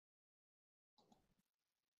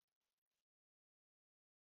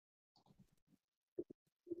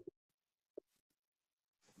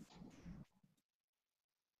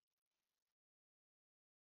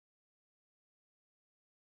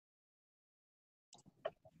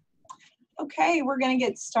Okay, we're going to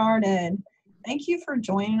get started. Thank you for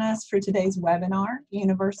joining us for today's webinar,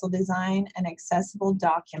 Universal Design and Accessible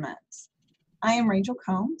Documents. I am Rachel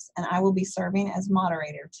Combs, and I will be serving as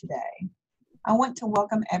moderator today. I want to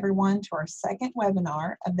welcome everyone to our second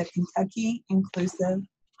webinar of the Kentucky Inclusive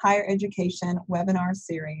Higher Education webinar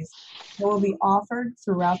series that will be offered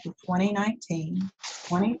throughout the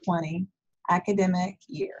 2019-2020 academic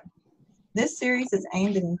year. This series is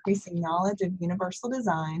aimed at increasing knowledge of universal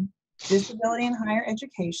design, disability in higher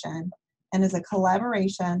education, and is a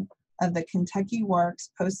collaboration of the Kentucky Works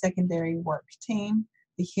Post-Secondary Work Team,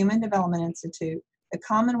 the Human Development Institute, the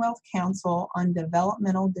Commonwealth Council on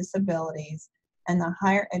Developmental Disabilities, and the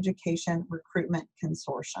Higher Education Recruitment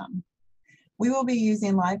Consortium. We will be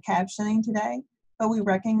using live captioning today, but we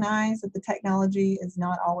recognize that the technology is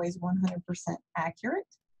not always 100% accurate.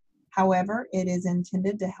 However, it is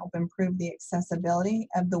intended to help improve the accessibility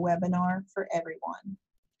of the webinar for everyone.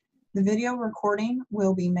 The video recording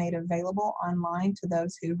will be made available online to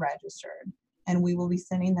those who registered, and we will be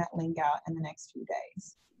sending that link out in the next few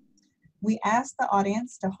days. We ask the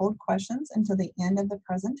audience to hold questions until the end of the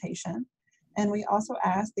presentation, and we also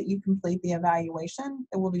ask that you complete the evaluation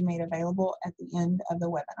that will be made available at the end of the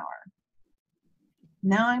webinar.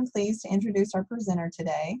 Now I'm pleased to introduce our presenter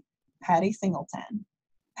today, Patty Singleton.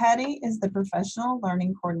 Patty is the Professional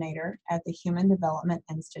Learning Coordinator at the Human Development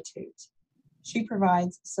Institute. She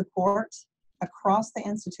provides support across the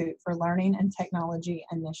Institute for learning and technology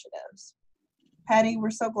initiatives. Patty,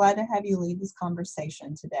 we're so glad to have you lead this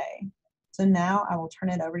conversation today. So now I will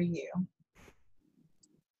turn it over to you.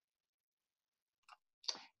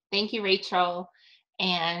 Thank you, Rachel.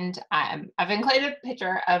 And I've included a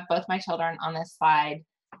picture of both my children on this slide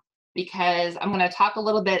because I'm going to talk a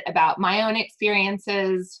little bit about my own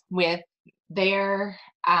experiences with their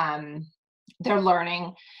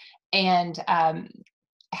learning and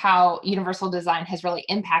how universal design has really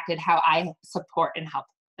impacted how I support and help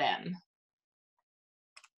them.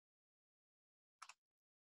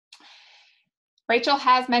 Rachel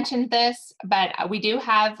has mentioned this, but we do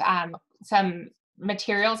have some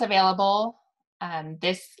materials available.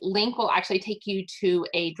 This link will actually take you to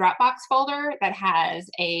a Dropbox folder that has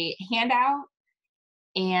a handout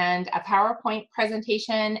and a PowerPoint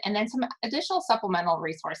presentation, and then some additional supplemental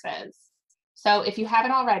resources. So if you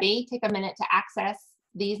haven't already, take a minute to access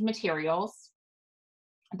these materials.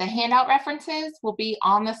 The handout references will be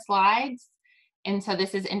on the slides, and so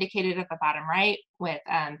this is indicated at the bottom right with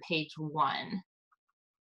page 1.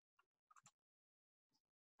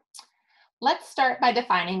 Let's start by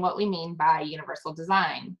defining what we mean by universal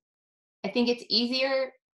design. I think it's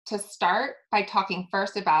easier to start by talking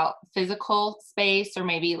first about physical space or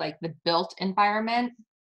maybe like the built environment.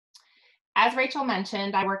 As Rachel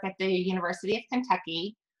mentioned, I work at the University of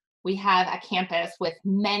Kentucky. We have a campus with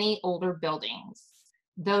many older buildings.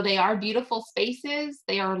 Though they are beautiful spaces,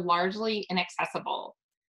 they are largely inaccessible.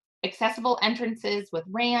 Accessible entrances with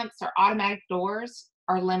ramps or automatic doors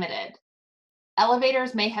are limited.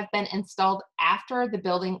 Elevators may have been installed after the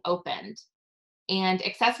building opened, and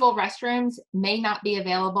accessible restrooms may not be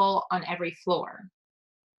available on every floor.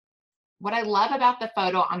 What I love about the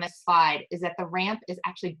photo on this slide is that the ramp is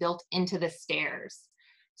actually built into the stairs.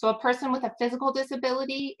 So a person with a physical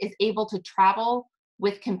disability is able to travel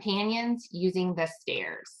with companions using the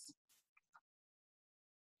stairs.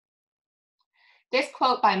 This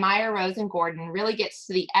quote by Meyer, Rose, and Gordon really gets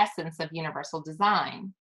to the essence of universal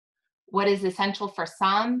design. What is essential for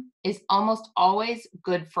some is almost always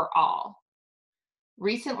good for all.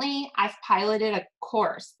 Recently, I've piloted a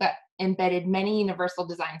course that embedded many universal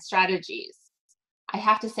design strategies. I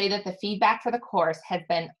have to say that the feedback for the course has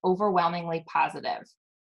been overwhelmingly positive.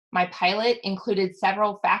 My pilot included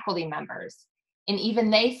several faculty members, and even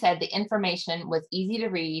they said the information was easy to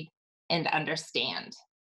read and understand.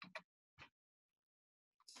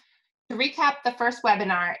 To recap the first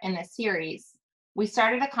webinar in this series, we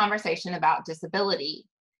started a conversation about disability.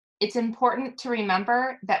 It's important to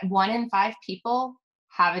remember that 1 in 5 people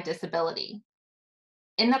have a disability.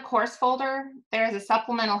 In the course folder, there is a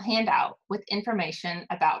supplemental handout with information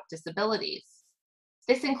about disabilities.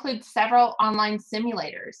 This includes several online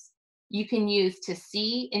simulators you can use to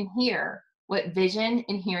see and hear what vision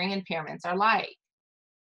and hearing impairments are like.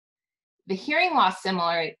 The hearing loss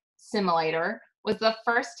simulator was the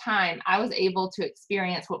first time I was able to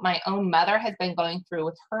experience what my own mother has been going through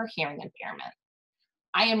with her hearing impairment.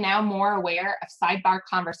 I am now more aware of sidebar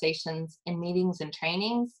conversations in meetings and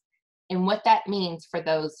trainings and what that means for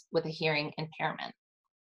those with a hearing impairment.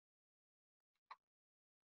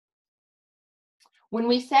 When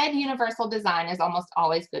we said universal design is almost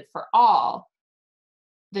always good for all,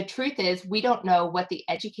 The truth is, we don't know what the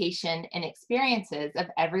education and experiences of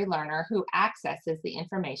every learner who accesses the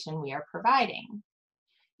information we are providing.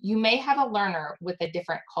 You may have a learner with a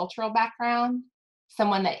different cultural background,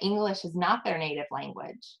 someone that English is not their native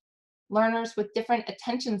language, learners with different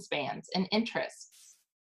attention spans and interests,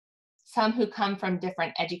 some who come from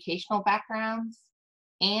different educational backgrounds,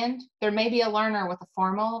 and there may be a learner with a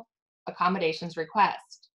formal accommodations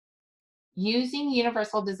request. Using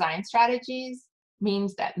universal design strategies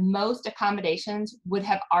means that most accommodations would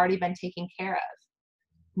have already been taken care of.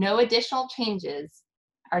 No additional changes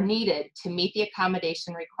are needed to meet the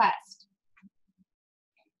accommodation request.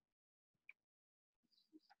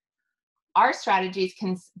 Our strategies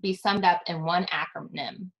can be summed up in one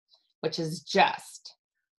acronym, which is JUST,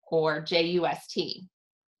 or JUST.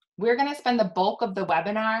 We're going to spend the bulk of the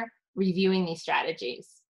webinar reviewing these strategies.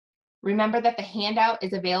 Remember that the handout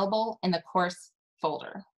is available in the course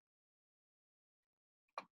folder.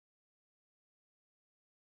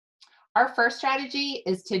 Our first strategy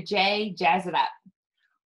is to jazz it up.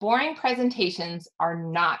 Boring presentations are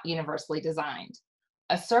not universally designed.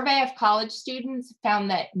 A survey of college students found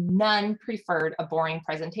that none preferred a boring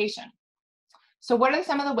presentation. So what are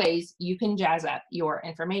some of the ways you can jazz up your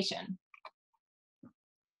information?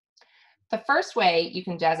 The first way you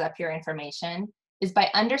can jazz up your information is by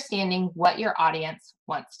understanding what your audience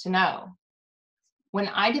wants to know. When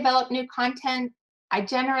I develop new content, I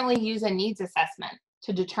generally use a needs assessment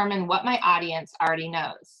to determine what my audience already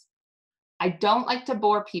knows. I don't like to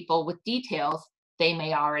bore people with details they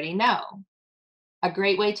may already know. A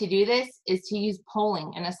great way to do this is to use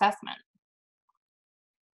polling and assessment.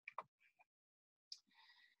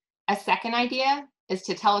 A second idea is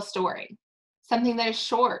to tell a story, something that is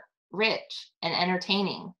short, rich, and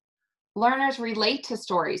entertaining. Learners relate to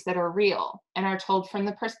stories that are real and are told from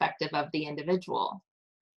the perspective of the individual.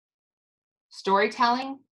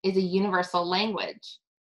 Storytelling is a universal language.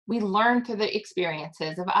 We learn through the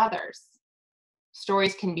experiences of others.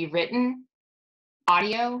 Stories can be written,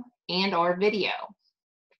 audio, and/or video.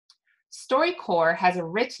 StoryCorps has a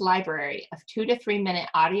rich library of 2 to 3 minute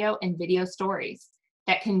audio and video stories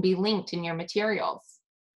that can be linked in your materials.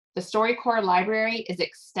 The StoryCorps library is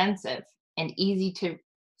extensive and easy to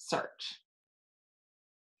search.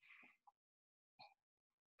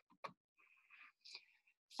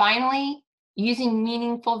 Finally, using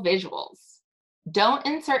meaningful visuals. Don't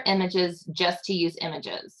insert images just to use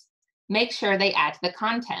images. Make sure they add to the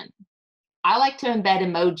content. I like to embed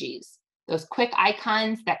emojis, those quick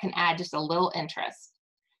icons that can add just a little interest.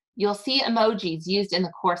 You'll see emojis used in the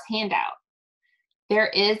course handout. There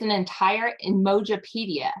is an entire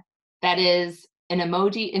Emojipedia, that is an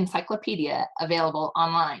emoji encyclopedia, available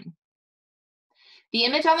online. The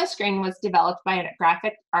image on the screen was developed by a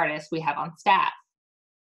graphic artist we have on staff.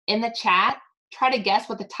 In the chat, try to guess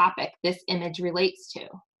what the topic this image relates to.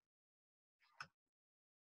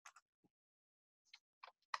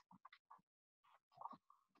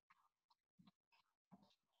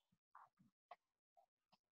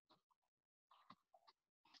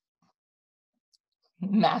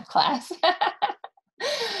 Math class.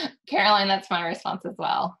 Caroline, that's my response as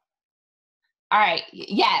well. All right,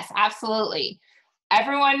 yes, absolutely.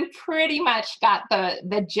 Everyone pretty much got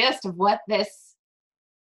the gist of what this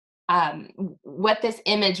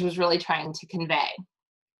image was really trying to convey.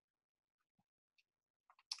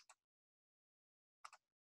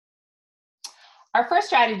 Our first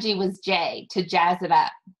strategy was J, to jazz it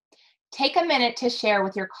up. Take a minute to share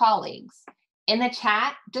with your colleagues. In the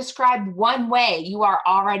chat, describe one way you are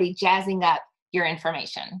already jazzing up your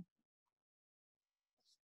information.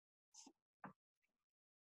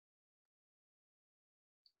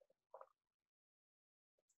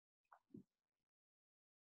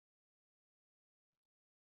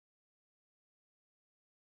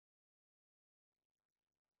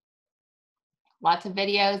 Lots of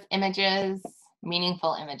videos, images,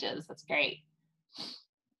 meaningful images. That's great.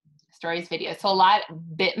 Stories, videos. So a lot of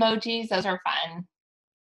Bitmojis, those are fun.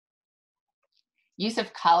 Use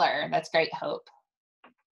of color, that's great, Hope.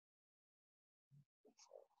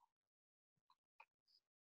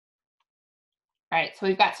 All right, so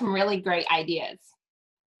we've got some really great ideas.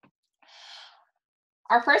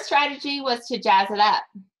 Our first strategy was to jazz it up.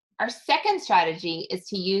 Our second strategy is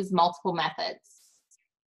to use multiple methods.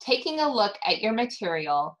 Taking a look at your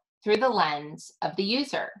material through the lens of the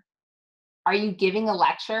user. Are you giving a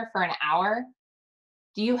lecture for an hour?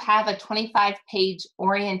 Do you have a 25-page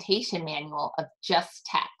orientation manual of just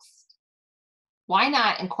text? Why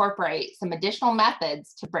not incorporate some additional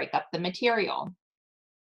methods to break up the material?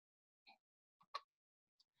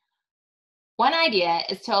 One idea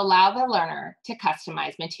is to allow the learner to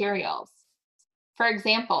customize materials. For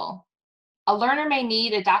example, a learner may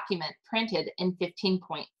need a document printed in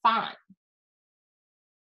 15-point font.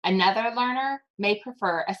 Another learner may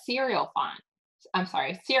prefer a serif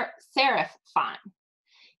font.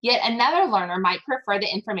 Yet another learner might prefer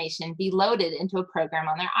the information be loaded into a program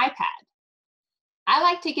on their iPad. I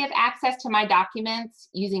like to give access to my documents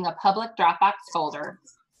using a public Dropbox folder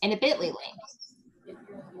and a bit.ly link.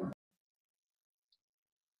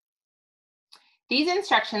 These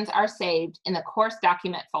instructions are saved in the course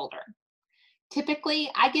document folder. Typically,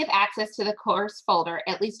 I give access to the course folder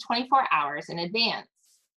at least 24 hours in advance.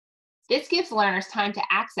 This gives learners time to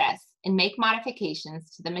access and make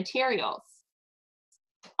modifications to the materials.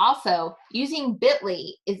 Also, using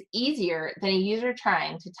bit.ly is easier than a user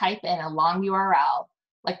trying to type in a long URL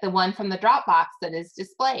like the one from the Dropbox that is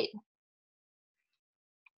displayed.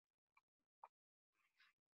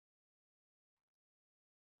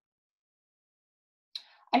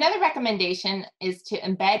 Another recommendation is to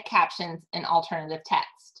embed captions in alternative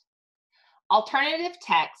text. Alternative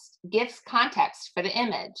text gives context for the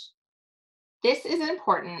image. This is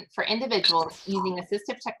important for individuals using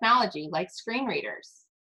assistive technology like screen readers.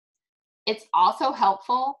 It's also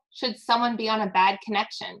helpful should someone be on a bad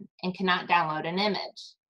connection and cannot download an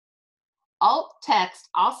image. Alt text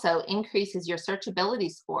also increases your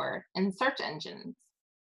searchability score in search engines.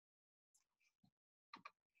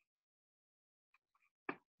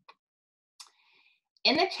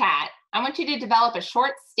 In the chat, I want you to develop a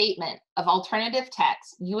short statement of alternative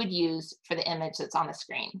text you would use for the image that's on the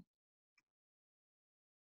screen.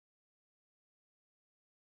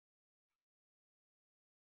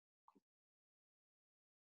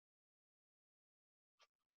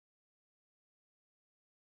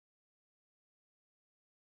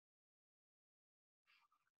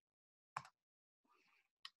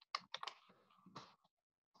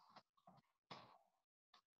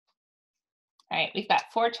 All right, we've got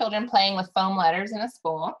 4 children playing with foam letters in a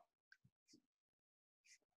school.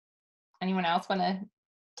 Anyone else want to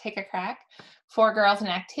take a crack? 4 girls in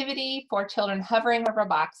activity, 4 children hovering over a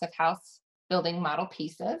box of house building model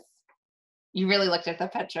pieces. You really looked at the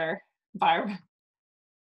picture, Barb.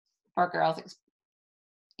 4 girls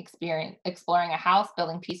exploring a house,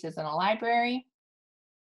 building pieces in a library.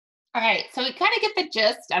 All right, so we kind of get the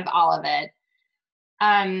gist of all of it.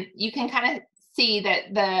 You can kind of see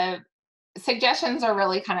that the suggestions are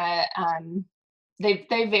really kind of, they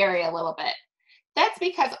vary a little bit. That's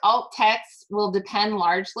because alt text will depend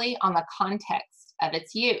largely on the context of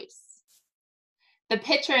its use. The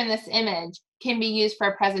picture in this image can be used for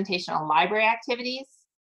a presentation on library activities,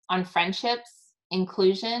 on friendships,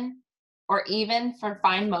 inclusion, or even for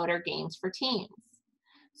fine motor games for teens.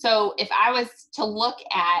 So if I was to look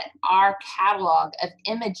at our catalog of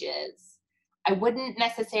images, I wouldn't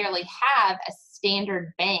necessarily have a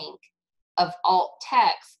standard bank of alt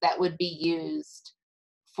text that would be used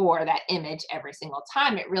for that image every single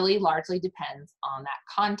time. It really largely depends on that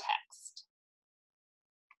context.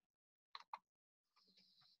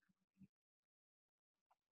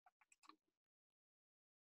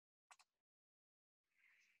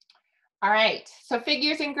 All right, so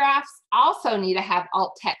figures and graphs also need to have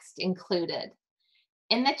alt text included.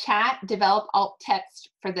 In the chat, develop alt text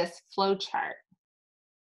for this flow chart.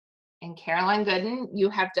 And Caroline Gooden, you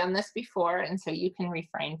have done this before, and so you can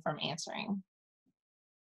refrain from answering.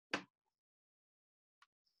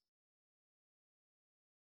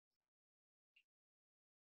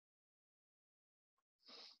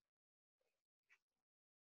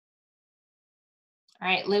 All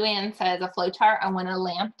right, Luann says a flowchart on when a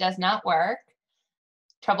lamp does not work,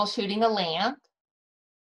 troubleshooting a lamp,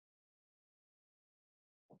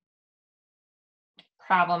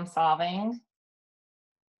 problem solving.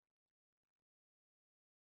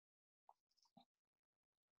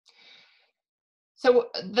 So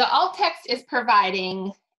the alt text is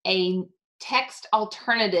providing a text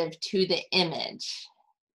alternative to the image.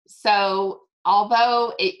 So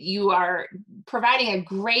although you are providing a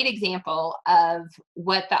great example of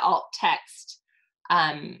what the alt text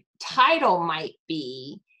title might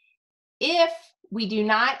be, if we do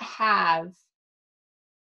not have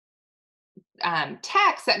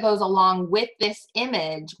text that goes along with this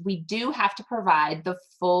image, we do have to provide the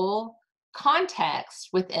full context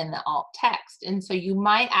within the alt text. And so you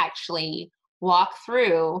might actually walk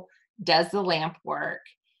through, does the lamp work?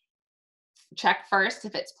 Check first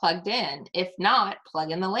if it's plugged in. If not,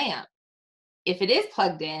 plug in the lamp. If it is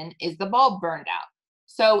plugged in, is the bulb burned out?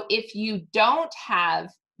 So if you don't have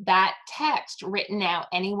that text written out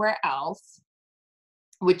anywhere else,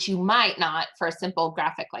 which you might not for a simple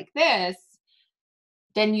graphic like this,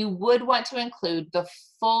 then you would want to include the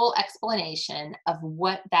full explanation of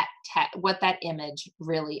what that image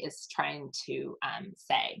really is trying to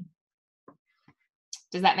say.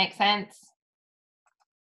 Does that make sense?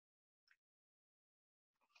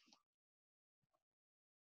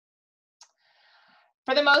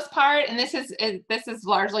 For the most part, and this is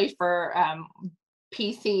largely for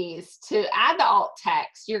PCs, to add the alt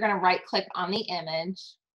text, you're going to right click on the image,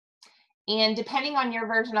 and depending on your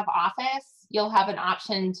version of Office, you'll have an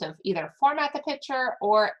option to either format the picture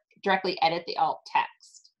or directly edit the alt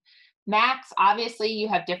text. Macs, obviously, you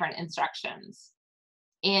have different instructions,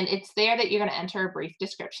 and it's there that you're going to enter a brief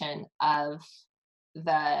description of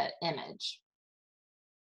the image.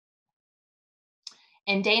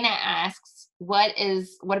 And Dana asks, what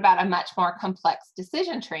about a much more complex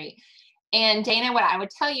decision tree? And Dana, what I would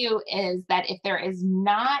tell you is that if there is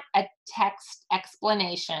not a text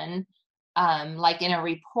explanation, like in a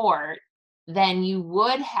report, then you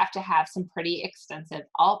would have to have some pretty extensive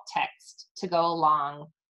alt text to go along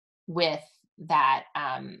with that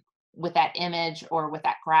image or with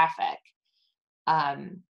that graphic.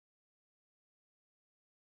 And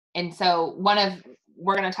so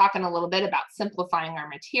we're going to talk in a little bit about simplifying our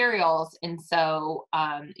materials. And so,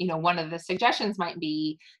 one of the suggestions might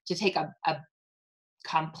be to take a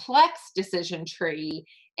complex decision tree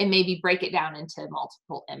and maybe break it down into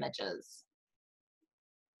multiple images.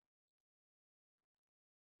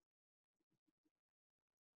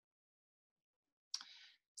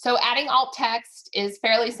 So adding alt text is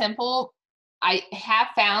fairly simple. I have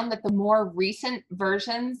found that the more recent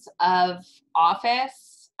versions of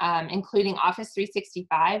Office, including Office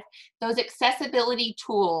 365, those accessibility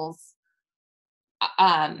tools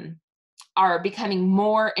are becoming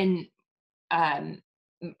more and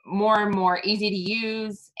more easy to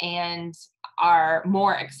use and are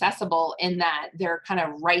more accessible in that they're kind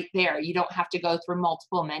of right there. You don't have to go through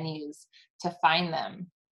multiple menus to find them.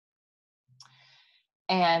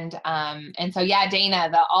 And so, yeah, Dana,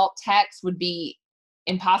 the alt text would be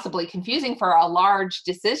impossibly confusing for a large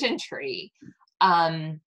decision tree,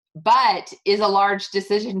 but is a large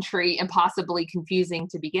decision tree impossibly confusing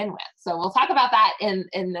to begin with? So we'll talk about that in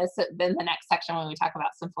the next section when we talk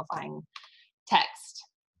about simplifying text.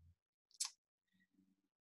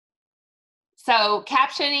 So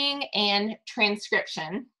captioning and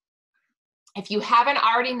transcription. If you haven't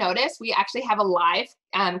already noticed, we actually have a live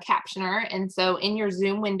captioner. And so in your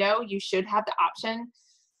Zoom window, you should have the option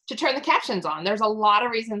to turn the captions on. There's a lot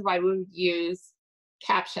of reasons why we would use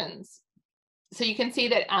captions. So you can see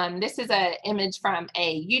that this is an image from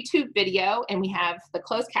a YouTube video, and we have the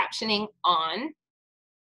closed captioning on.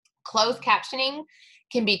 Closed captioning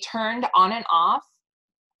can be turned on and off.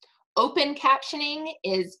 Open captioning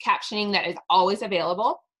is captioning that is always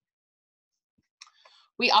available.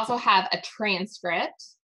 We also have a transcript.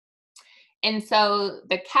 And so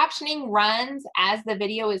the captioning runs as the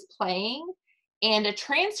video is playing, and a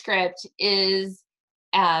transcript is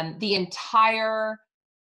the entire,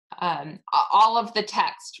 all of the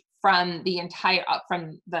text from the entire,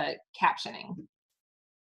 from the captioning.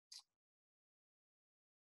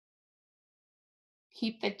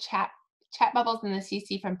 Keep the chat bubbles in the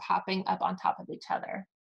CC from popping up on top of each other.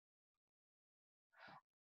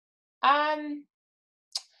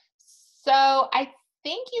 So I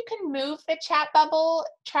think you can move the chat bubble.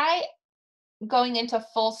 Try going into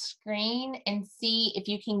full screen and see if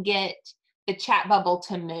you can get the chat bubble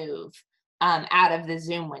to move out of the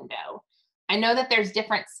Zoom window. I know that there's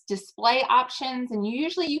different display options, and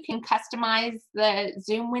usually you can customize the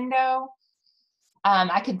Zoom window.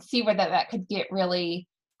 I could see where that could get really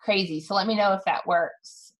crazy. So let me know if that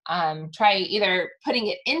works. Try either putting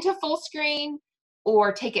it into full screen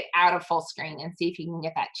or take it out of full screen and see if you can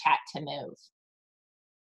get that chat to move.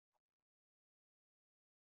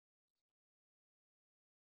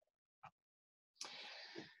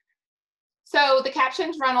 So the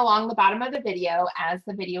captions run along the bottom of the video as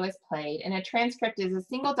the video is played, and a transcript is a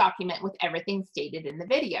single document with everything stated in the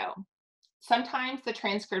video. Sometimes the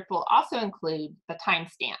transcript will also include the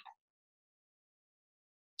timestamp.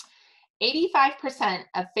 85%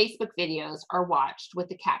 of Facebook videos are watched with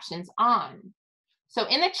the captions on. So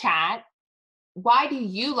in the chat, why do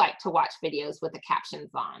you like to watch videos with the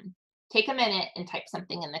captions on? Take a minute and type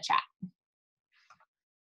something in the chat.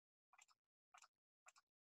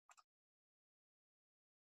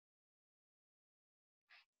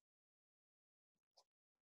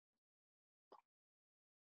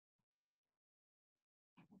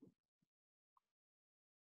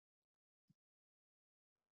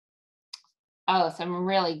 Oh, some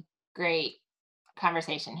really great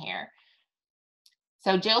conversation here.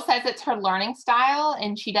 So Jill says it's her learning style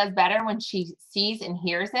and she does better when she sees and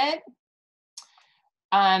hears it.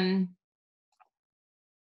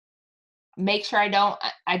 Make sure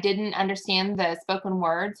I didn't understand the spoken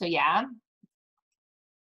word, so yeah.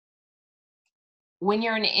 When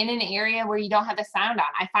you're in an area where you don't have the sound on,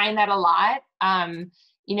 I find that a lot.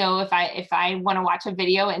 You know, if I want to watch a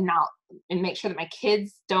video and make sure that my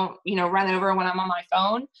kids don't, you know, run over when I'm on my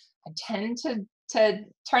phone, I tend to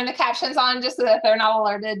turn the captions on just so that they're not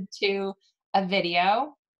alerted to a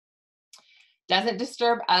video. Doesn't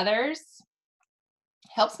disturb others.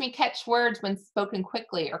 Helps me catch words when spoken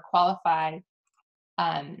quickly or qualified,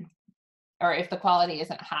 or if the quality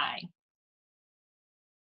isn't high.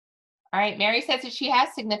 All right, Mary says that she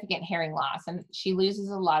has significant hearing loss and she loses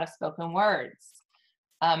a lot of spoken words.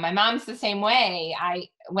 My mom's the same way.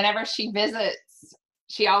 Whenever she visits,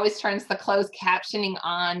 she always turns the closed captioning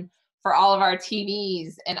on for all of our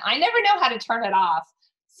TVs, and I never know how to turn it off.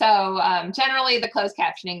 So generally the closed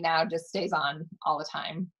captioning now just stays on all the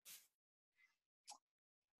time.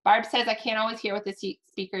 Barb says, I can't always hear what the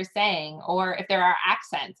speaker is saying, or if there are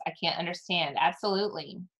accents, I can't understand.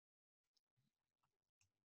 Absolutely.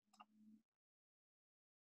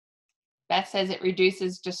 Beth says it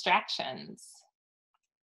reduces distractions.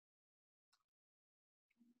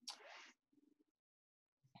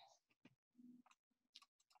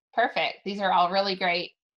 Perfect. These are all really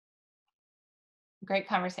great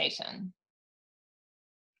conversation.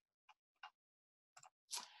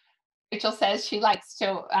 Rachel says she likes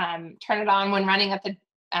to turn it on when running at the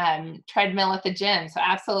treadmill at the gym. So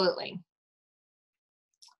absolutely.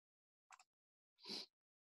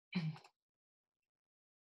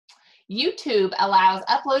 YouTube allows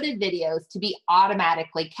uploaded videos to be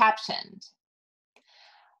automatically captioned.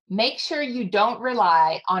 Make sure you don't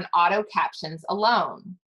rely on auto captions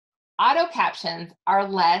alone. Auto captions are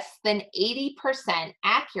less than 80%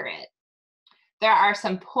 accurate. There are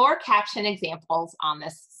some poor caption examples on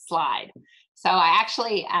this slide. So I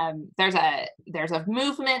actually, there's a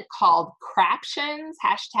movement called craptions,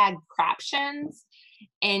 hashtag craptions,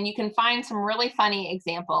 and you can find some really funny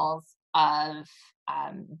examples of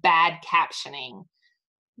bad captioning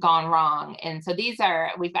gone wrong. And so we've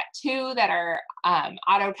got two that are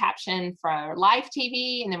auto captioned for live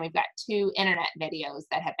TV, and then we've got two internet videos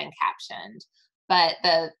that have been captioned. But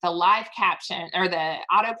the live caption or the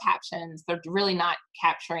auto captions, they're really not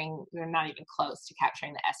capturing, they're not even close to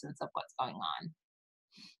capturing the essence of what's going on.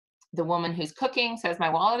 The woman who's cooking says, my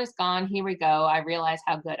wallet is gone, here we go. I realize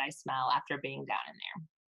how good I smell after being down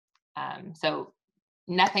in there. So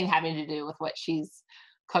nothing having to do with what she's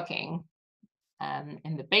cooking.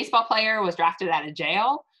 And the baseball player was drafted out of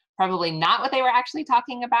jail, probably not what they were actually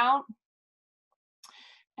talking about.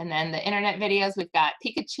 And then the internet videos, we've got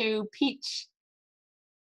Pikachu,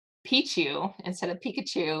 Pichu instead of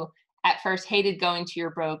Pikachu, at first hated going to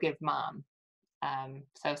your bro give mom.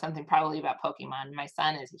 So something probably about Pokemon. My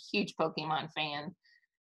son is a huge Pokemon fan.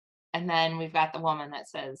 And then we've got the woman that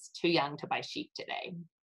says, too young to buy sheep today.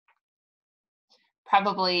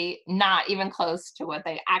 Probably not even close to what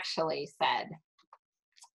they actually said.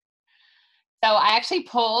 So I actually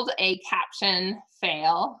pulled a caption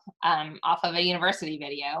fail off of a university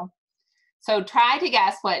video. So try to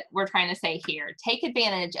guess what we're trying to say here. Take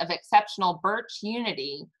advantage of exceptional Birch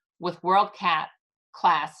unity with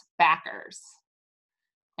world-class backers.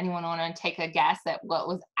 Anyone want to take a guess at what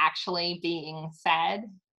was actually being said?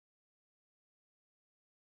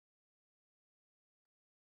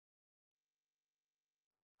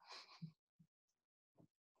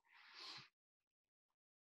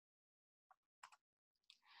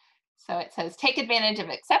 So it says, take advantage of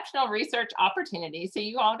exceptional research opportunities. So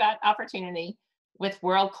you all got opportunity with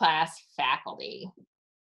world-class faculty.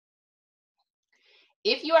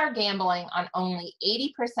 If you are gambling on only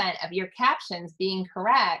 80% of your captions being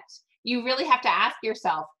correct, you really have to ask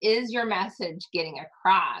yourself, is your message getting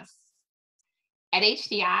across? At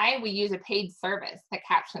HDI, we use a paid service that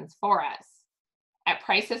captions for us. At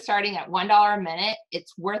prices starting at $1 a minute,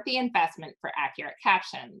 it's worth the investment for accurate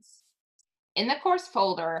captions. In the course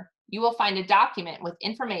folder, you will find a document with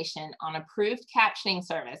information on approved captioning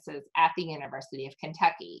services at the University of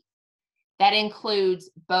Kentucky. That includes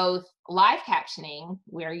both live captioning,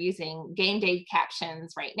 we're using game day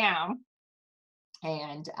captions right now,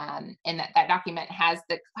 and that document has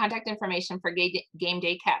the contact information for game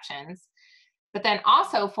day captions, but then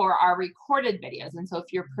also for our recorded videos. And so if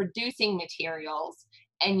you're producing materials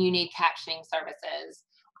and you need captioning services,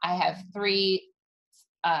 I have 3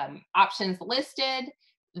 options listed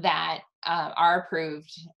that are approved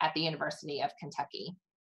at the University of Kentucky.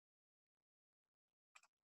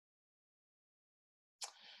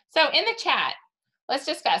 So in the chat, Let's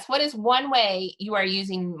discuss what is one way you are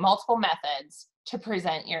using multiple methods to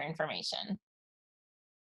present your information.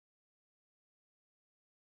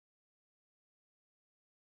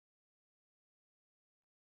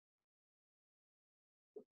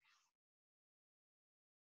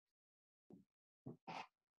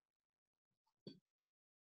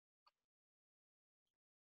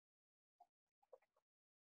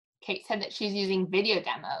 Kate said that she's using video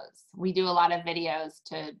demos. We do a lot of videos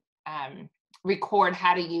to record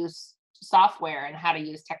how to use software and how to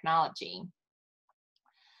use technology.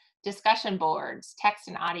 Discussion boards, text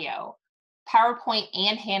and audio. PowerPoint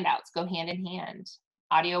and handouts go hand in hand.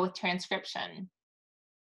 Audio with transcription.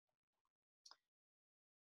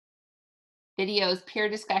 Videos, peer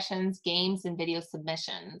discussions, games, and video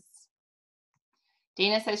submissions.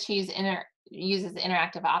 Dana says she uses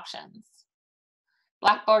interactive options.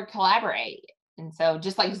 Blackboard Collaborate. And so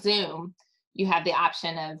just like Zoom, you have the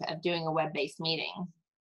option of doing a web-based meeting.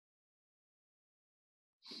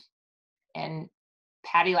 And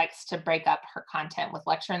Patty likes to break up her content with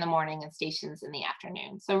lecture in the morning and stations in the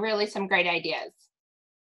afternoon. So really some great ideas.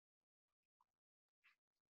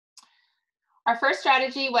 Our first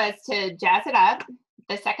strategy was to jazz it up.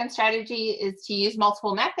 The second strategy is to use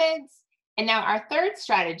multiple methods. And now our third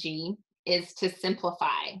strategy is to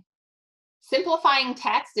simplify. Simplifying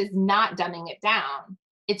text is not dumbing it down.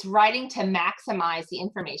 It's writing to maximize the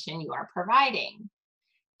information you are providing.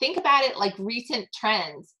 Think about it like recent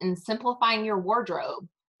trends in simplifying your wardrobe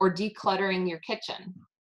or decluttering your kitchen.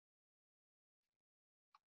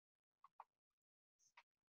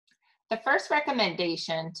 The first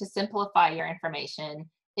recommendation to simplify your information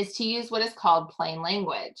is to use what is called plain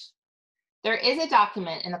language. There is a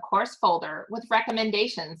document in the course folder with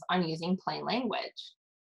recommendations on using plain language.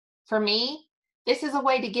 For me, this is a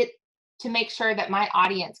way to make sure that my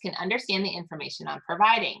audience can understand the information I'm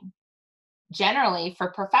providing. Generally,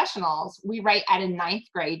 for professionals, we write at a 9th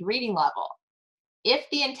grade reading level. If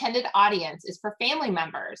the intended audience is for family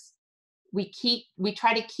members, we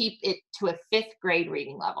try to keep it to a 5th grade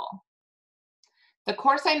reading level. The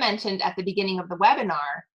course I mentioned at the beginning of the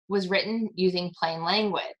webinar was written using plain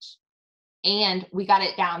language, and we got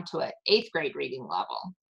it down to an 8th grade reading level.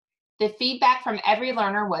 The feedback from every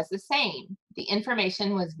learner was the same. The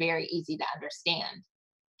information was very easy to understand.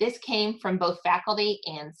 This came from both faculty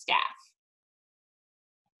and staff.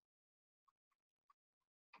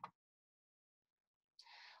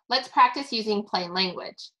 Let's practice using plain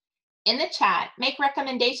language. In the chat, make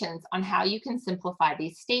recommendations on how you can simplify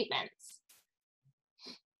these statements.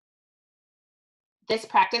 This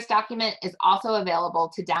practice document is also available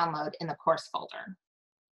to download in the course folder.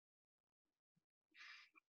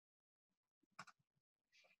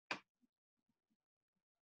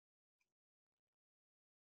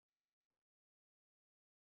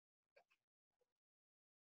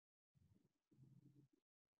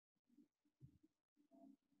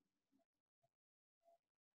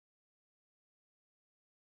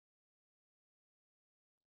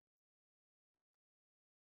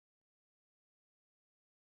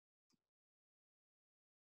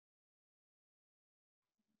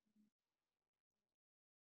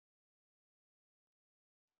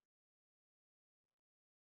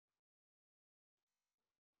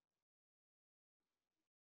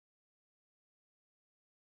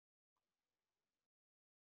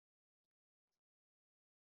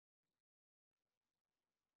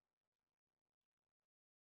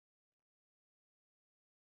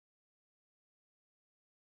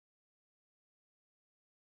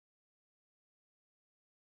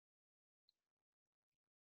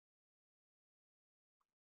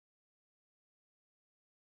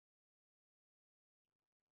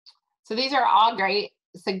 So these are all great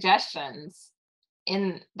suggestions.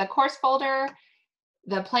 In the course folder,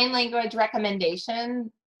 the plain language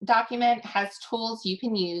recommendation document has tools you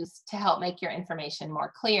can use to help make your information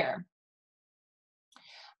more clear.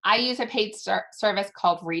 I use a paid service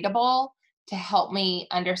called Readable to help me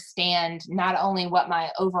understand not only what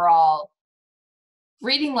my overall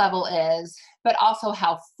reading level is, but also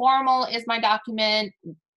how formal is my document.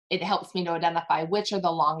 It helps me to identify which are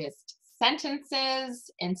the longest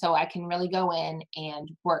sentences, and so I can really go in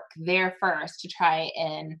and work there first to try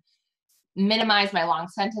and minimize my long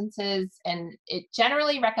sentences. And it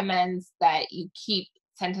generally recommends that you keep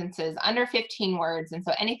sentences under 15 words, and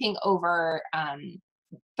so anything over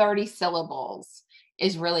 30 syllables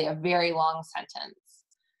is really a very long sentence.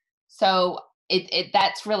 So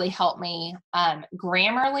that's really helped me.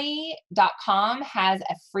 Grammarly.com has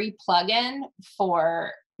a free plugin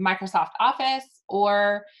for Microsoft Office,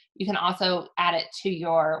 or you can also add it to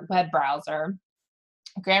your web browser.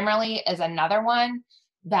 Grammarly is another one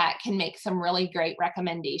that can make some really great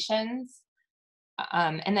recommendations.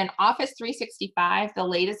 And then Office 365, the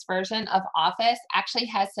latest version of Office, actually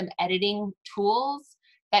has some editing tools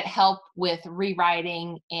that help with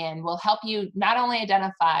rewriting and will help you not only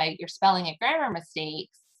identify your spelling and grammar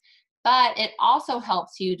mistakes, but it also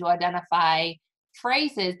helps you to identify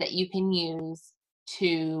phrases that you can use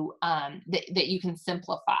to that you can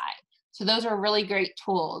simplify. So those are really great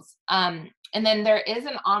tools. And then there is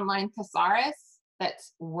an online thesaurus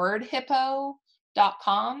that's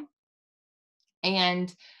wordhippo.com.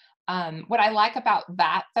 And what I like about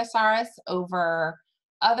that thesaurus over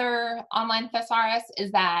other online thesaurus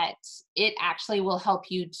is that it actually will help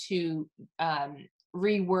you to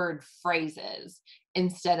reword phrases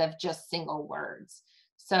instead of just single words.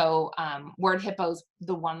 So Word Hippo's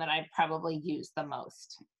the one that I probably use the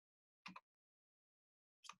most.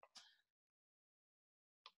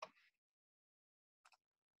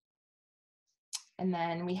 And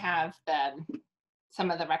then we have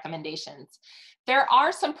some of the recommendations. There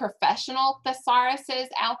are some professional thesauruses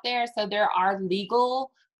out there. So there are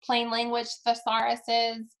legal plain language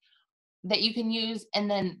thesauruses that you can use. And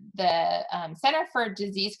then the Center for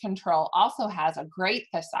Disease Control also has a great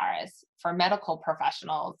thesaurus for medical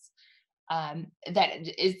professionals that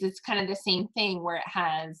is this kind of the same thing where it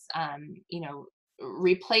has, you know,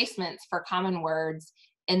 replacements for common words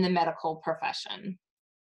in the medical profession.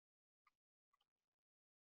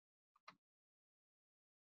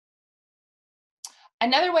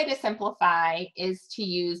 Another way to simplify is to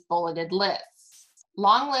use bulleted lists.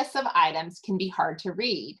 Long lists of items can be hard to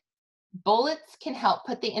read. Bullets can help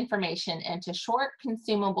put the information into short,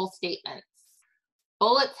 consumable statements.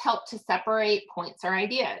 Bullets help to separate points or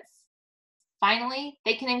ideas. Finally,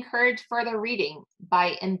 they can encourage further reading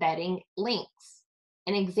by embedding links.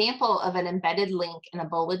 An example of an embedded link in a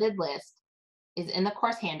bulleted list is in the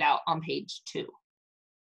course handout on page 2.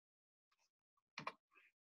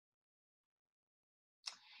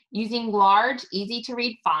 Using large,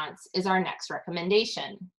 easy-to-read fonts is our next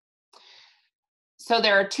recommendation. So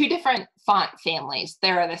there are 2 different font families.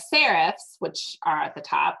 There are the serifs, which are at the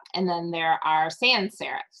top, and then there are sans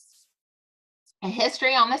serifs. A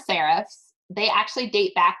history on the serifs, they actually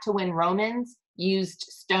date back to when Romans used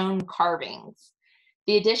stone carvings.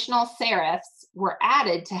 The additional serifs were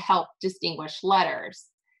added to help distinguish letters.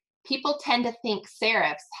 People tend to think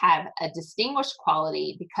serifs have a distinguished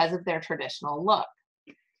quality because of their traditional look.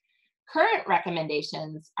 Current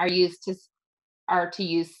recommendations are to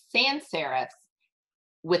use sans serifs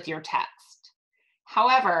with your text.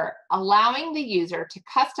 However, allowing the user to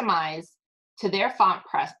customize to their font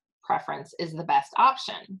preference is the best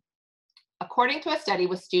option. According to a study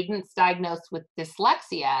with students diagnosed with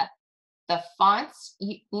dyslexia, the fonts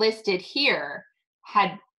listed here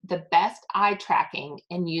had the best eye tracking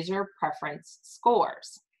and user preference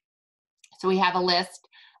scores. So we have a list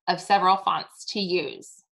of several fonts to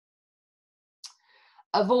use.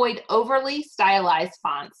 Avoid overly stylized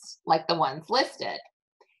fonts like the ones listed.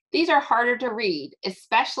 These are harder to read,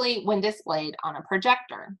 especially when displayed on a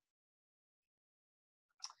projector.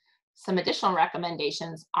 Some additional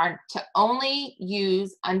recommendations are to only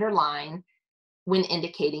use underline when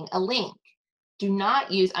indicating a link. Do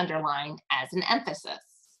not use underline as an emphasis.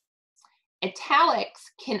 Italics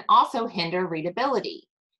can also hinder readability.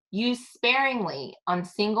 Use sparingly on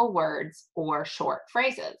single words or short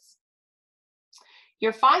phrases.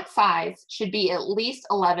 Your font size should be at least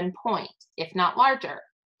 11 point, if not larger.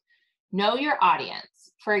 Know your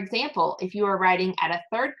audience. For example, if you are writing at a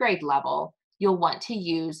 3rd grade level, you'll want to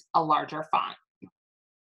use a larger font.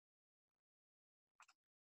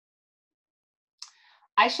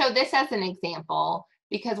 I show this as an example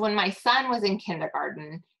because when my son was in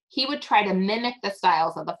kindergarten, he would try to mimic the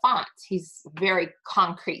styles of the fonts. He's a very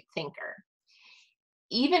concrete thinker.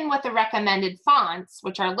 Even with the recommended fonts,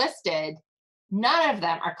 which are listed, none of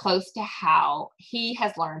them are close to how he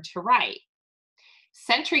has learned to write.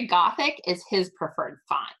 Century Gothic is his preferred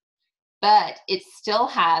font, but it still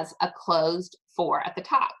has a closed 4 at the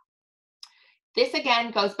top. This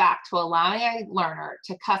again goes back to allowing a learner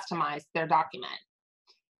to customize their document.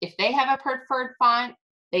 If they have a preferred font,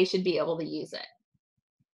 they should be able to use it.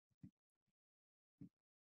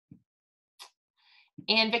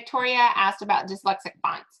 And Victoria asked about dyslexic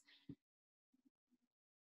fonts.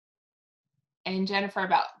 And Jennifer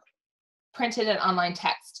about printed and online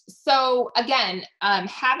text. So again,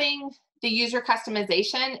 having the user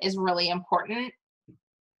customization is really important.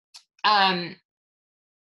 The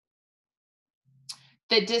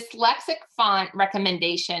dyslexic font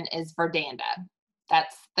recommendation is Verdanda.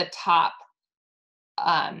 That's the top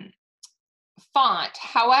font.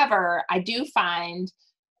 However, I do find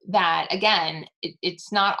that, again,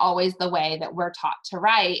 it's not always the way that we're taught to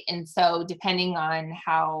write. And so depending on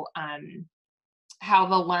how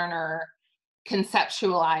the learner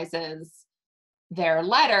conceptualizes their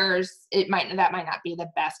letters, that might not be the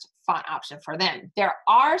best font option for them. There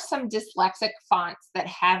are some dyslexic fonts that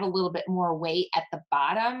have a little bit more weight at the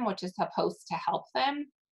bottom, which is supposed to help them,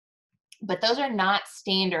 but those are not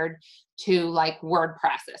standard to like word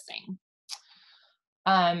processing.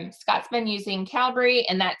 Scott's been using Calibri,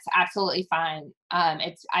 and that's absolutely fine.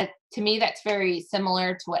 To me, that's very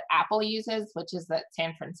similar to what Apple uses, which is that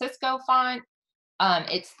San Francisco font.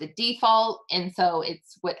 It's the default, and so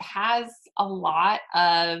it's what has a lot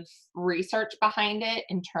of research behind it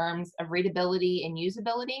in terms of readability and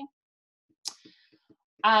usability.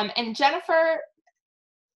 And Jennifer,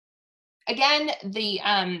 again, the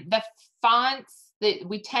fonts that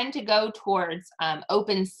we tend to go towards,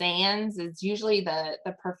 Open Sans is usually the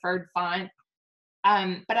preferred font.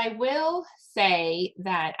 But I will say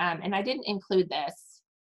that, and I didn't include this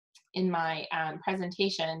in my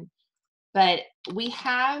presentation, but we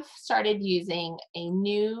have started using a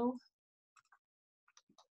new,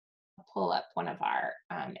 I'll pull up one of our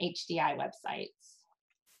HDI websites.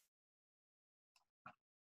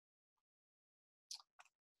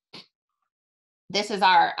 This is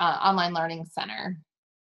our online learning center.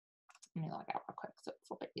 Let me log out real quick so it's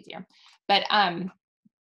a little bit easier. But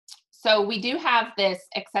so we do have this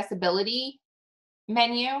accessibility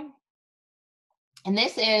menu, and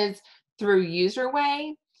this is through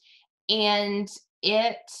UserWay, and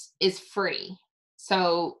it is free.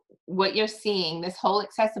 So what you're seeing, this whole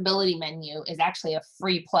accessibility menu is actually a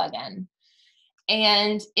free plugin.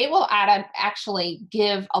 And it will actually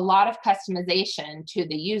give a lot of customization to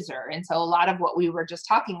the user. And so a lot of what we were just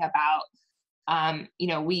talking about,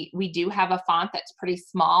 we do have a font that's pretty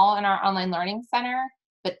small in our online learning center,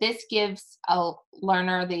 but this gives a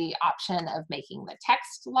learner the option of making the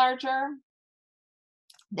text larger.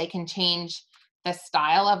 They can change the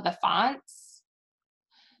style of the fonts,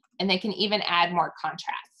 and they can even add more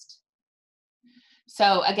contrast.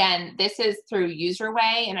 So again, this is through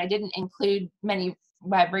UserWay, and I didn't include many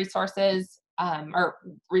web resources or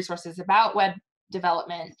resources about web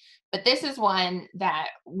development, but this is one that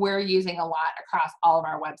we're using a lot across all of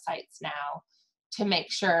our websites now to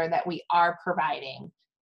make sure that we are providing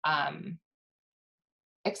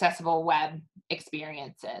accessible web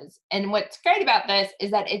experiences. And what's great about this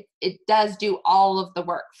is that it does do all of the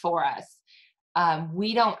work for us.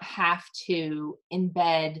 We don't have to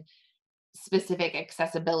embed specific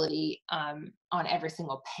accessibility on every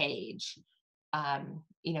single page.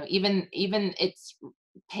 Even its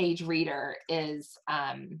page reader is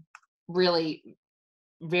really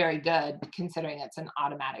very good, considering it's an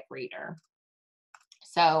automatic reader.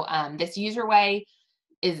 So this UserWay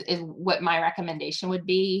is what my recommendation would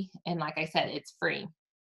be, and like I said, it's free,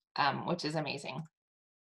 which is amazing.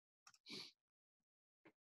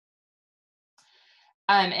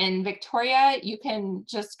 And Victoria, you can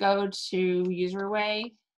just go to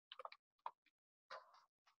UserWay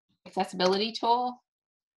accessibility tool.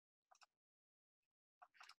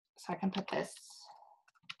 So I can put this,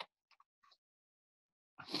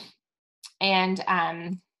 and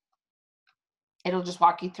it'll just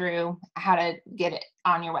walk you through how to get it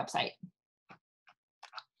on your website.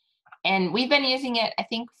 And we've been using it, I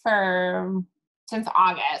think, since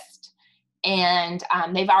August, and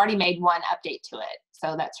they've already made one update to it.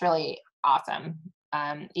 So that's really awesome.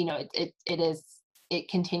 It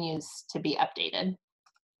continues to be updated.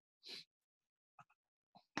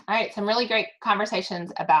 All right, some really great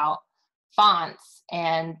conversations about fonts,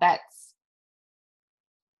 and that's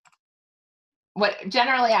what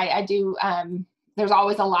generally I do. There's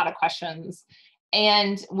always a lot of questions,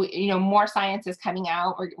 and more science is coming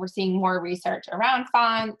out. We're seeing more research around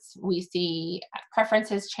fonts. We see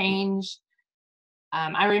preferences change.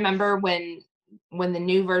 I remember when the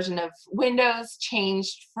new version of Windows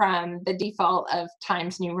changed from the default of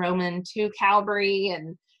Times New Roman to Calibri,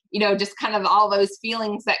 and just kind of all those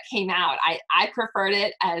feelings that came out. I preferred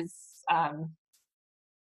it as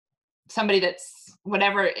somebody that's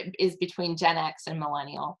whatever is between Gen X and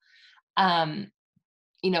millennial. That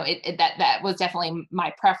was definitely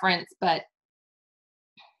my preference, but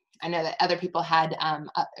I know that other people had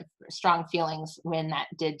strong feelings when that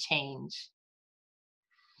did change.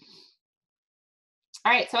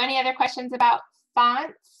 All right, so any other questions about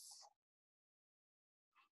fonts?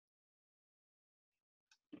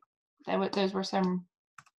 That was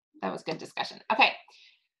good discussion. Okay.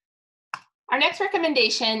 Our next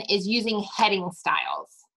recommendation is using heading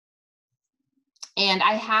styles. And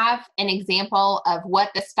I have an example of what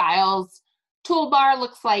the styles toolbar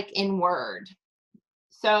looks like in Word.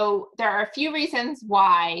 So there are a few reasons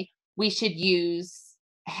why we should use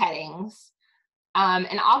headings.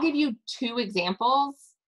 And I'll give you two examples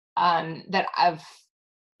that of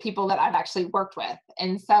people that I've actually worked with.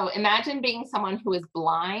 And so imagine being someone who is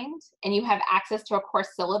blind and you have access to a course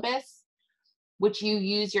syllabus, which you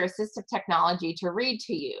use your assistive technology to read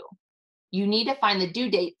to you. You need to find the due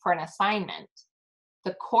date for an assignment.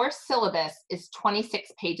 The course syllabus is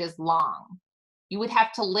 26 pages long. You would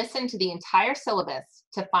have to listen to the entire syllabus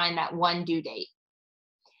to find that one due date.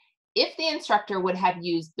 If the instructor would have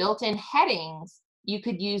used built-in headings, you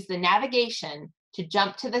could use the navigation to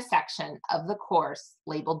jump to the section of the course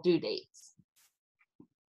labeled due dates.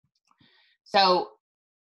 So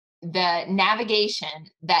the navigation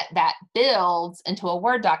that builds into a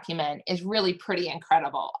Word document is really pretty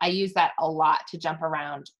incredible. I use that a lot to jump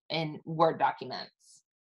around in Word documents.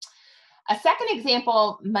 A second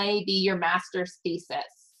example may be your master's thesis.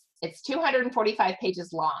 It's 245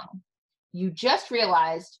 pages long. You just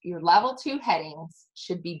realized your level 2 headings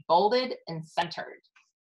should be bolded and centered.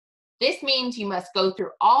 This means you must go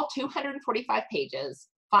through all 245 pages,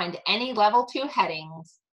 find any level 2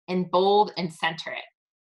 headings, and bold and center it.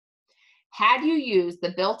 Had you used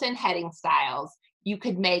the built-in heading styles, you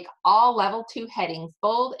could make all level 2 headings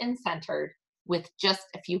bold and centered with just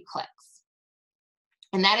a few clicks.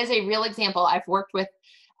 And that is a real example. I've worked with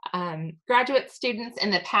graduate students in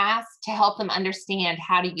the past to help them understand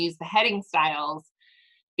how to use the heading styles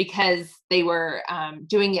because they were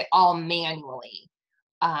doing it all manually.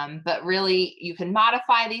 But really, you can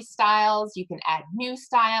modify these styles, you can add new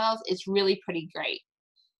styles. It's really pretty great.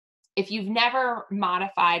 If you've never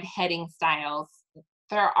modified heading styles,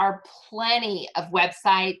 there are plenty of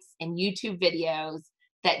websites and YouTube videos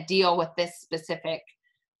that deal with this specific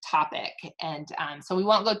topic. And so we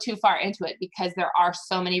won't go too far into it because there are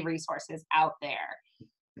so many resources out there.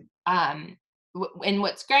 And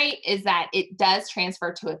what's great is that it does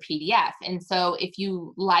transfer to a PDF. And so if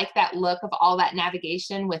you like that look of all that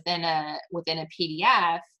navigation within a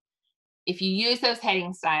PDF, if you use those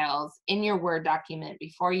heading styles in your Word document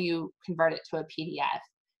before you convert it to a PDF,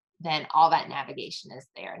 then all that navigation is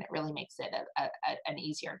there, and it really makes it an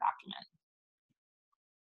easier document.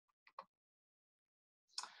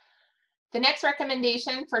 The next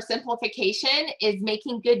recommendation for simplification is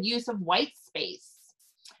making good use of white space.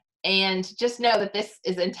 And just know that this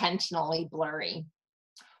is intentionally blurry.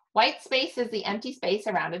 White space is the empty space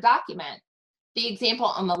around a document. The example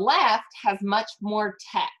on the left has much more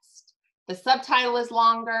text. The subtitle is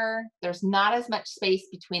longer. There's not as much space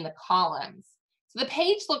between the columns. So the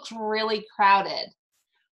page looks really crowded.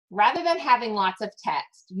 Rather than having lots of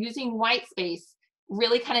text, using white space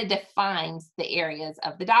really kind of defines the areas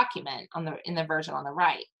of the document in the version on the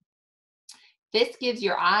right. This gives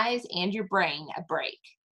your eyes and your brain a break.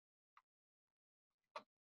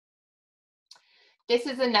 This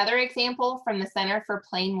is another example from the Center for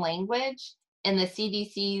Plain Language and the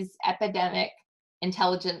CDC's Epidemic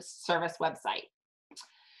Intelligence Service website.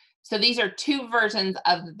 So these are two versions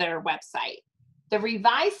of their website. The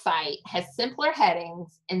revised site has simpler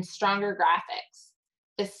headings and stronger graphics.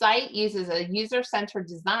 The site uses a user-centered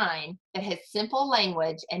design that has simple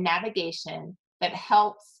language and navigation that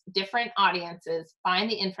helps different audiences find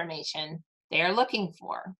the information they are looking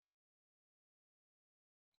for.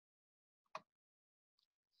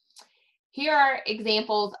 Here are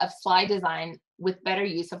examples of slide design with better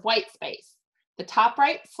use of white space. The top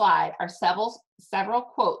right slide are several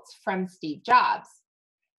quotes from Steve Jobs.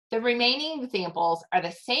 The remaining examples are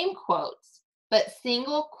the same quotes, but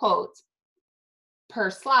single quotes per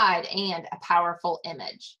slide and a powerful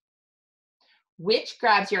image. Which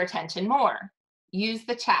grabs your attention more? Use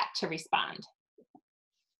the chat to respond.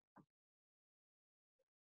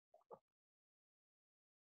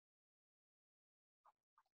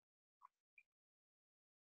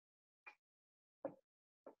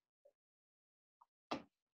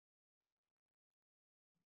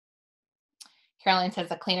 Caroline says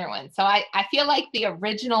a cleaner one. So I feel like the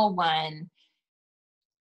original one,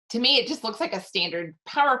 to me, it just looks like a standard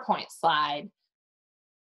PowerPoint slide.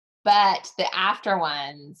 But the after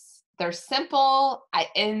ones, they're simple,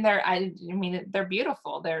 and they're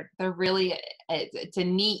beautiful. They're really, it's a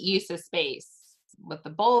neat use of space with the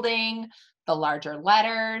bolding, the larger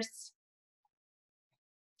letters.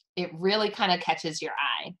 It really kind of catches your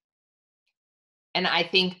eye. And I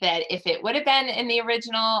think that if it would have been in the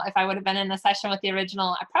original, if I would have been in a session with the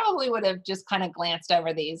original, I probably would have just kind of glanced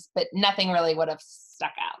over these, but nothing really would have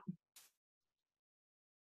stuck out.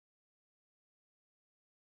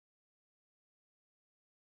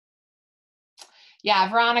 Yeah,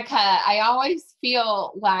 Veronica, I always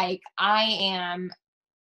feel like I am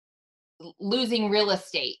losing real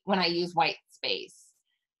estate when I use white space.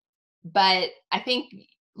 But I think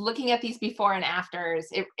looking at these before and afters,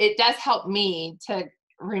 it does help me to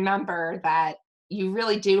remember that you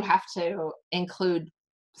really do have to include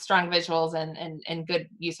strong visuals and good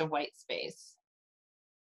use of white space.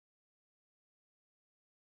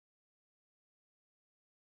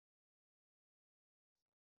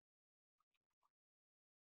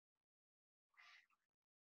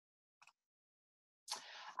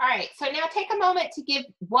 All right, so now take a moment to give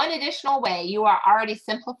one additional way you are already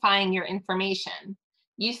simplifying your information.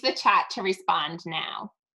 Use the chat to respond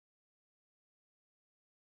now.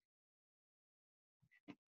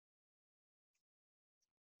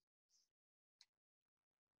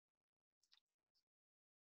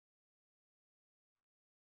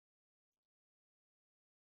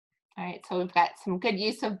 All right, so we've got some good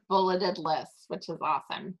use of bulleted lists, which is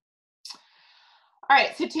awesome. All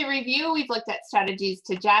right, so to review, we've looked at strategies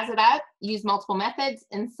to jazz it up, use multiple methods,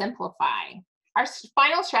 and simplify. Our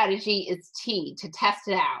final strategy is T, to test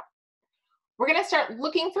it out. We're going to start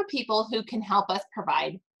looking for people who can help us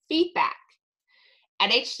provide feedback.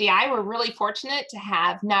 At HDI, we're really fortunate to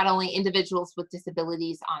have not only individuals with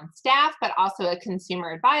disabilities on staff, but also a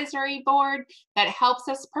consumer advisory board that helps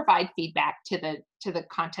us provide feedback to the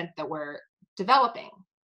content that we're developing.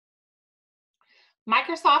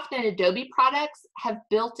 Microsoft and Adobe products have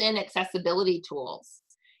built-in accessibility tools.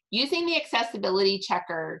 Using the accessibility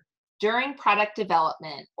checker during product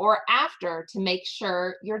development or after to make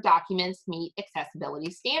sure your documents meet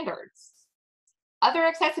accessibility standards. Other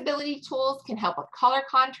accessibility tools can help with color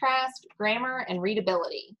contrast, grammar, and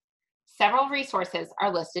readability. Several resources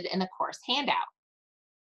are listed in the course handout.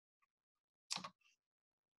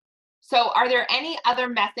 So are there any other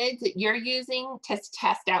methods that you're using to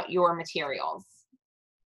test out your materials?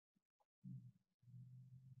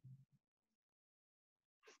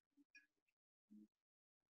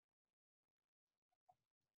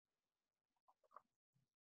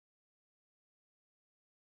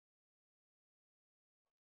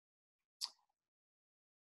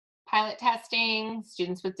 Pilot testing,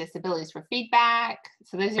 students with disabilities for feedback.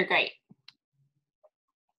 So those are great.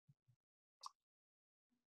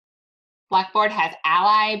 Blackboard has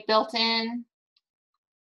Ally built in.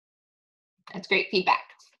 That's great feedback.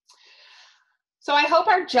 So I hope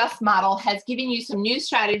our JUST model has given you some new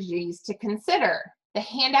strategies to consider. The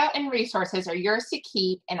handout and resources are yours to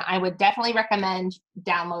keep, and I would definitely recommend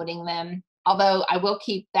downloading them, although I will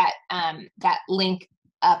keep that, that link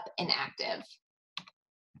up and active.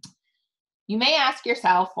 You may ask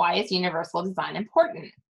yourself, why is universal design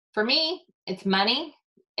important? For me, it's money.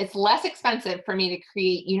 It's less expensive for me to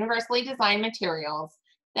create universally designed materials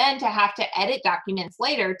than to have to edit documents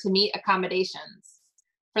later to meet accommodations.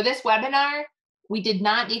 For this webinar, we did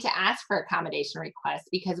not need to ask for accommodation requests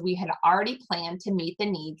because we had already planned to meet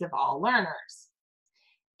the needs of all learners.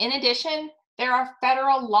 In addition, there are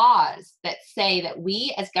federal laws that say that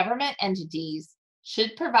we as government entities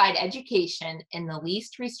should provide education in the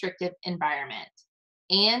least restrictive environment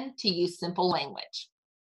and to use simple language.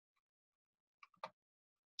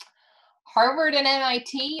 Harvard and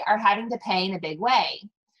MIT are having to pay in a big way.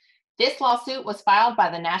 This lawsuit was filed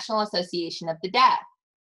by the National Association of the Deaf.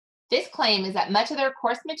 This claim is that much of their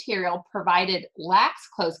course material provided lacks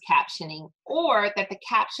closed captioning or that the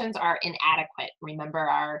captions are inadequate. Remember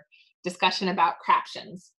our discussion about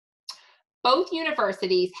captions. Both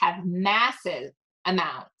universities have massive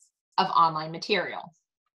amounts of online material.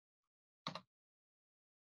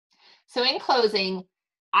 So in closing,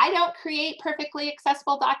 I don't create perfectly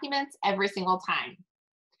accessible documents every single time.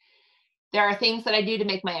 There are things that I do to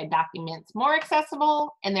make my documents more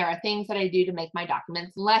accessible, and there are things that I do to make my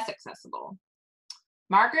documents less accessible.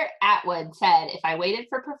 Margaret Atwood said, if I waited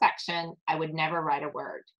for perfection, I would never write a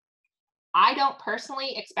word. I don't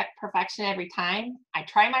personally expect perfection every time. I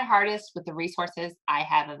try my hardest with the resources I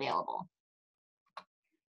have available.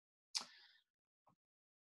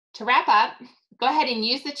 To wrap up, go ahead and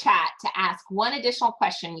use the chat to ask one additional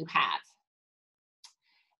question you have.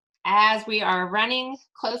 As we are running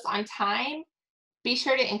close on time, be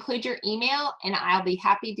sure to include your email and I'll be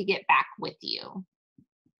happy to get back with you.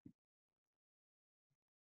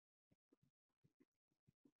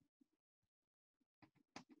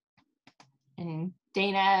 And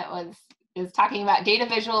Dana is talking about data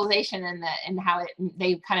visualization and how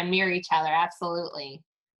they kind of mirror each other. Absolutely.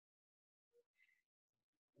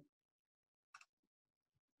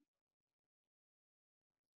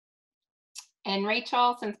 And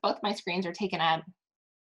Rachel, since both my screens are taken up,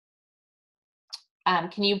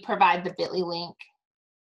 can you provide the bit.ly link?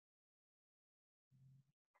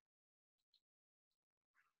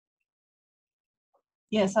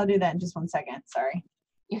 Yes, I'll do that in just 1 second. Sorry.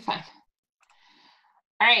 You're fine.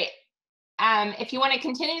 All right. If you want to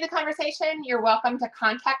continue the conversation, you're welcome to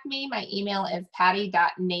contact me. My email is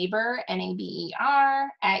patty.naber,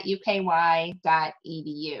 N-A-B-E-R, @uky.edu.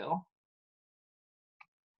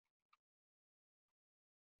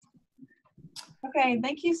 Okay,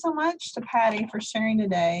 thank you so much to Patty for sharing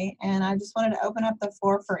today. And I just wanted to open up the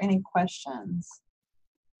floor for any questions.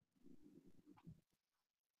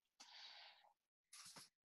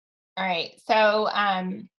 All right, so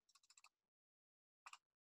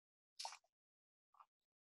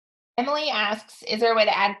Emily asks, is there a way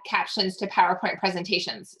to add captions to PowerPoint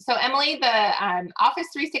presentations? So Emily, the Office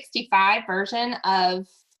 365 version of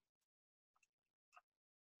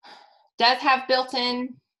does have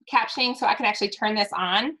built-in captioning, so I can actually turn this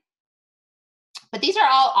on. But these are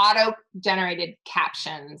all auto-generated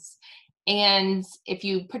captions. And if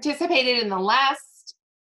you participated in the last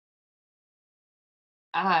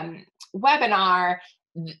webinar,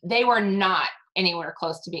 they were not anywhere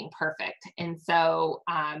close to being perfect. And so,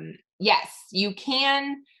 yes, you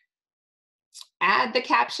can add the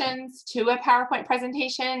captions to a PowerPoint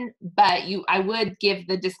presentation, but I would give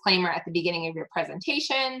the disclaimer at the beginning of your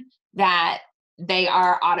presentation that they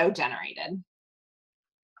are auto-generated.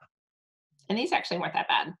 And these actually weren't that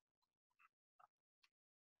bad.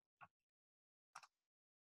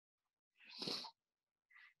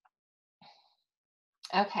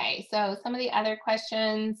 Okay, so some of the other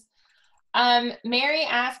questions. Mary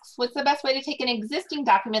asks, what's the best way to take an existing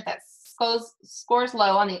document that scores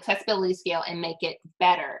low on the accessibility scale and make it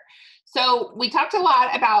better? So we talked a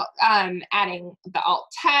lot about adding the alt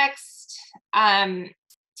text. When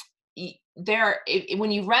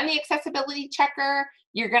you run the accessibility checker,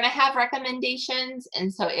 you're going to have recommendations.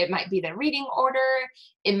 And so it might be the reading order.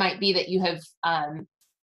 It might be that you have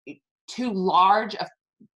too large of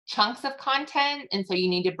chunks of content, and so you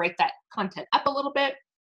need to break that content up a little bit.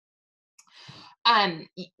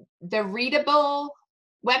 The readable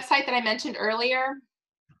website that I mentioned earlier,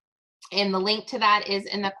 and the link to that is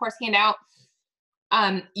in the course handout.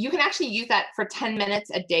 You can actually use that for 10 minutes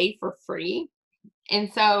a day for free.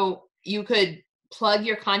 And so you could plug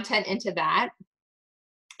your content into that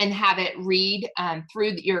and have it read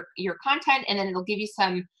through your content, and then it'll give you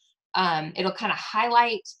some, it'll kind of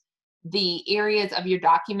highlight the areas of your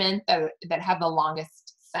document that have the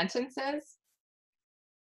longest sentences.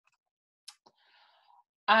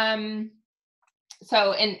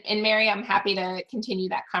 So, and Mary, I'm happy to continue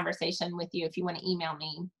that conversation with you if you want to email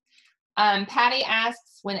me. Patty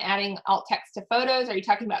asks, when adding alt text to photos, are you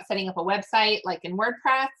talking about setting up a website like in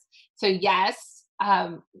WordPress? So yes,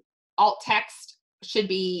 alt text should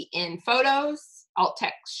be in photos. Alt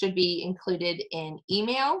text should be included in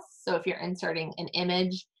emails. So if you're inserting an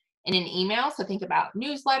image in an email, so think about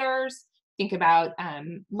newsletters, think about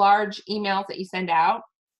large emails that you send out.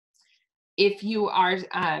 If you are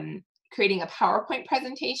creating a PowerPoint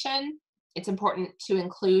presentation, it's important to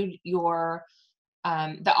include your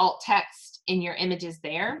the alt text in your images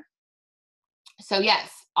there. So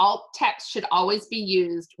yes, alt text should always be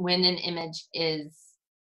used when an image is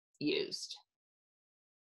used.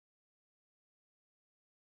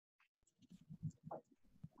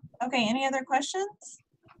 Okay, any other questions?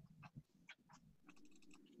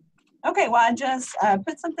 Okay, well, I just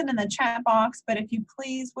put something in the chat box, but if you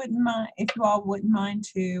all wouldn't mind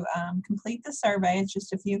to complete the survey. It's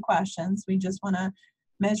just a few questions. We just want to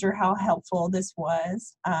measure how helpful this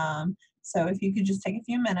was. So if you could just take a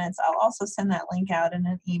few minutes, I'll also send that link out in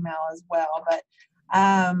an email as well. But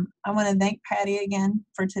I want to thank Patty again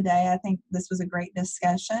for today. I think this was a great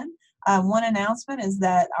discussion. One announcement is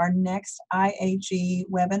that our next IHE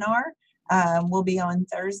webinar will be on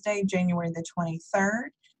Thursday, January the 23rd.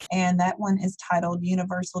 And that one is titled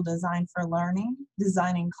Universal Design for Learning,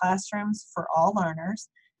 Designing Classrooms for All Learners.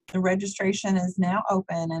 The registration is now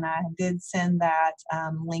open, and I did send that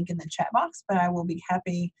link in the chat box, but I will be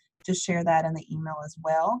happy to share that in the email as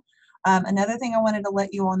well. Another thing I wanted to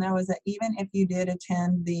let you all know is that even if you did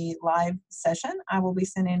attend the live session, I will be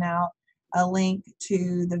sending out a link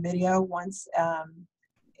to the video once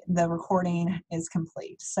the recording is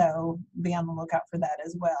complete. So be on the lookout for that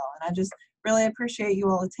as well. And I just really appreciate you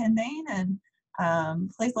all attending, and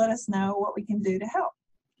please let us know what we can do to help.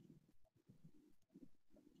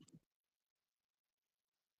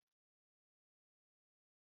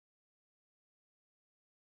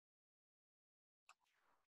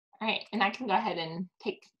 All right, and I can go ahead and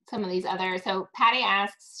take some of these other. So Patty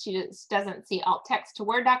asks, she just doesn't see alt text to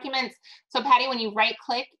Word documents. So Patty, when you right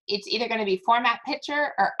click, it's either going to be format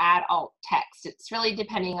picture or add alt text. It's really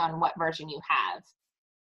depending on what version you have.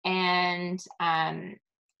 And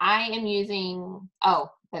I am using, oh,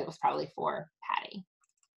 that was probably for Patty.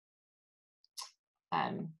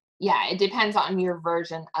 Yeah, it depends on your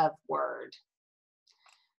version of Word.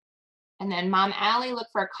 And then Mom Allie, look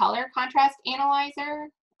for a color contrast analyzer.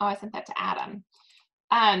 Oh, I sent that to Adam.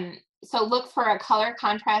 So look for a color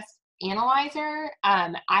contrast analyzer.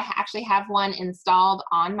 I actually have one installed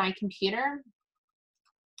on my computer.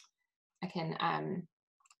 I can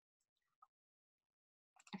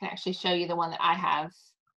actually show you the one that I have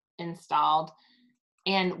installed.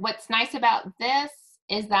 And what's nice about this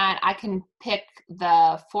is that I can pick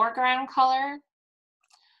the foreground color,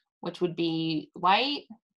 which would be white,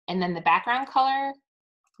 and then the background color,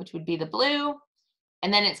 which would be the blue.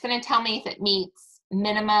 And then it's going to tell me if it meets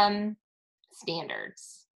minimum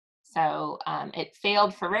standards. So it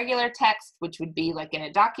failed for regular text, which would be like in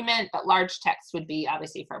a document, but large text would be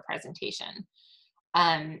obviously for a presentation.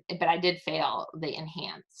 But I did fail the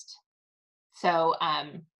enhanced. So,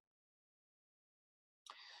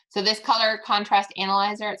 so this color contrast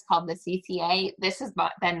analyzer, it's called the CCA. This has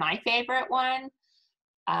been my favorite one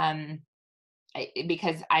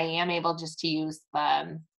because I am able just to use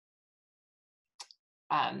the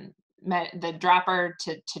dropper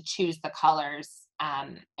to choose the colors,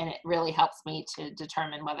 and it really helps me to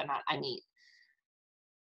determine whether or not I meet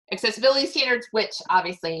accessibility standards, which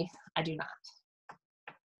obviously I do not.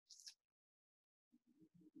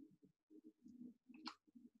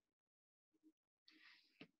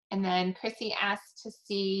 And then Chrissy asked to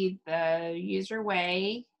see the user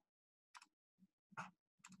way.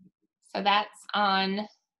 So that's on,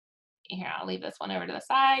 here, I'll leave this one over to the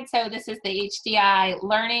side. So this is the HDI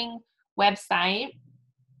Learning website.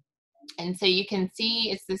 And so you can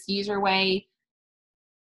see it's this user way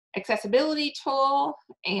accessibility tool,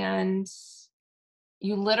 and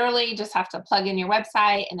you literally just have to plug in your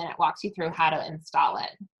website and then it walks you through how to install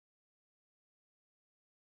it.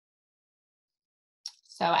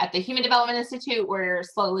 So at the Human Development Institute, we're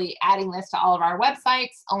slowly adding this to all of our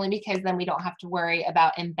websites, only because then we don't have to worry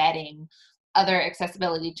about embedding other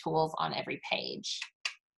accessibility tools on every page.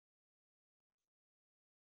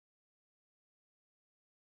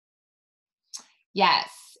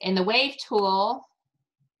 Yes, and the Wave tool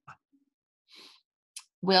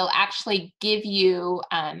will actually give you,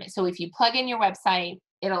 so if you plug in your website,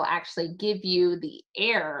 it'll actually give you the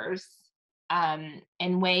errors,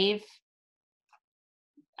 and Wave,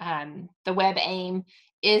 the WebAIM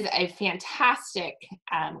is a fantastic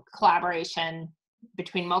collaboration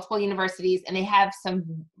between multiple universities, and they have some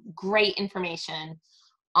great information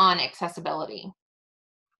on accessibility.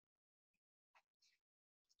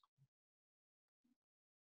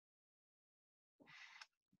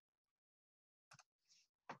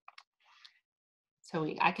 So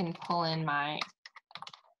I can pull in my,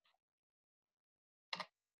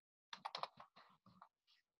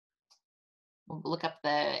 we'll look up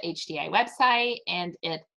the HDI website, and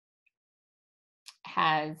it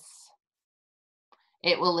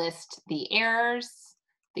will list the errors,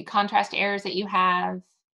 the contrast errors that you have,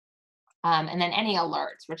 and then any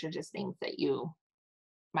alerts, which are just things that you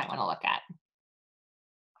might want to look at.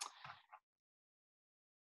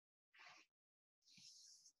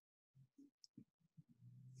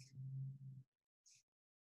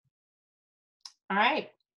 All right.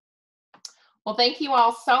 Well, thank you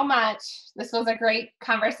all so much. This was a great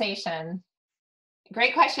conversation.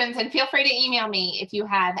 Great questions, and feel free to email me if you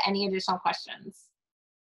have any additional questions.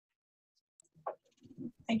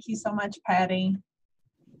 Thank you so much, Patty.